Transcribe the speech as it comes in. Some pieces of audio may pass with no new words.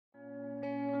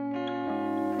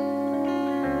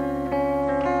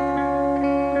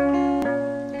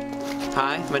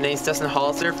my name is Dustin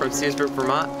Hollister from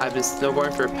Vermont. I've been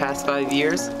snowboarding for the past 5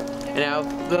 years, and out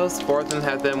of those, 4 of them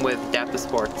have been with adaptive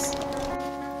sports.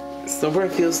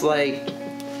 Snowboarding feels like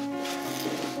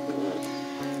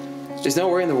there's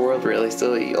nowhere in the world really,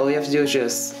 so all you have to do is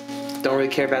just don't really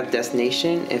care about the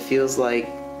destination. It feels like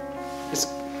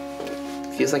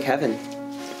heaven.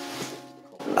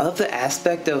 I love the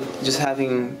aspect of just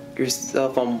having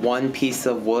yourself on one piece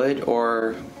of wood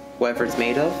or whatever it's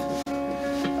made of,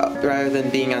 rather than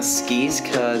being on skis,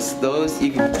 because those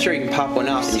you can pop one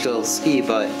off and you still ski,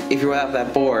 but if you're without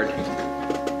that board,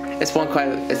 it's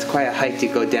quite a hike to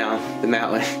go down the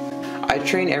mountain. I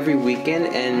train every weekend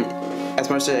and as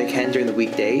much as I can during the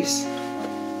weekdays.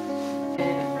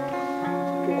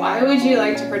 Why would you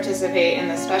like to participate in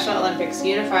the Special Olympics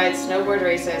Unified Snowboard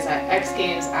Races at X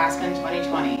Games Aspen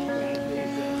 2020?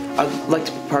 I'd like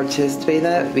to participate in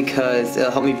that because it'll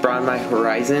help me broaden my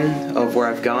horizon of where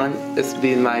I've gone. This will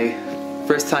be my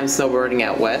first time snowboarding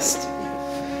out west,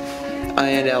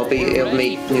 and it'll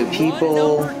make new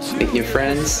people, make new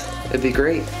friends. It'd be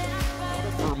great.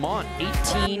 Vermont,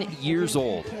 18 years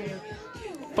old.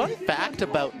 Fun fact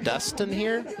about Dustin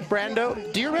here,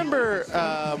 Brando. Do you remember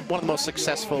one of the most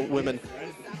successful women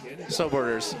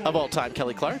snowboarders of all time,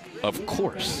 Kelly Clark? Of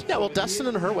course. Yeah, well, Dustin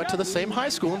and her went to the same high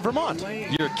school in Vermont.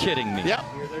 You're kidding me. Yep.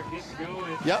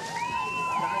 Yep.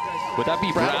 Would that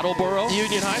be Brattleboro?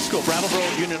 Union High School. Brattleboro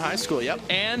Union High School, yep.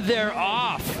 And they're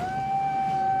off.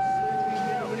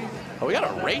 Oh, we got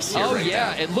a race here. Oh, right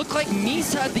yeah. now. It looked like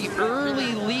Mies had the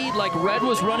early lead, like Red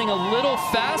was running a little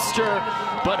faster,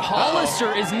 but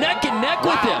Hollister is neck and neck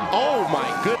with him. Oh, my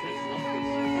goodness.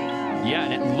 Yeah,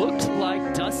 and it looked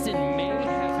like Dustin may have...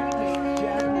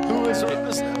 Who is Hold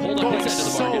on, going his end of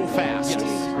the so bargain. fast. Yes.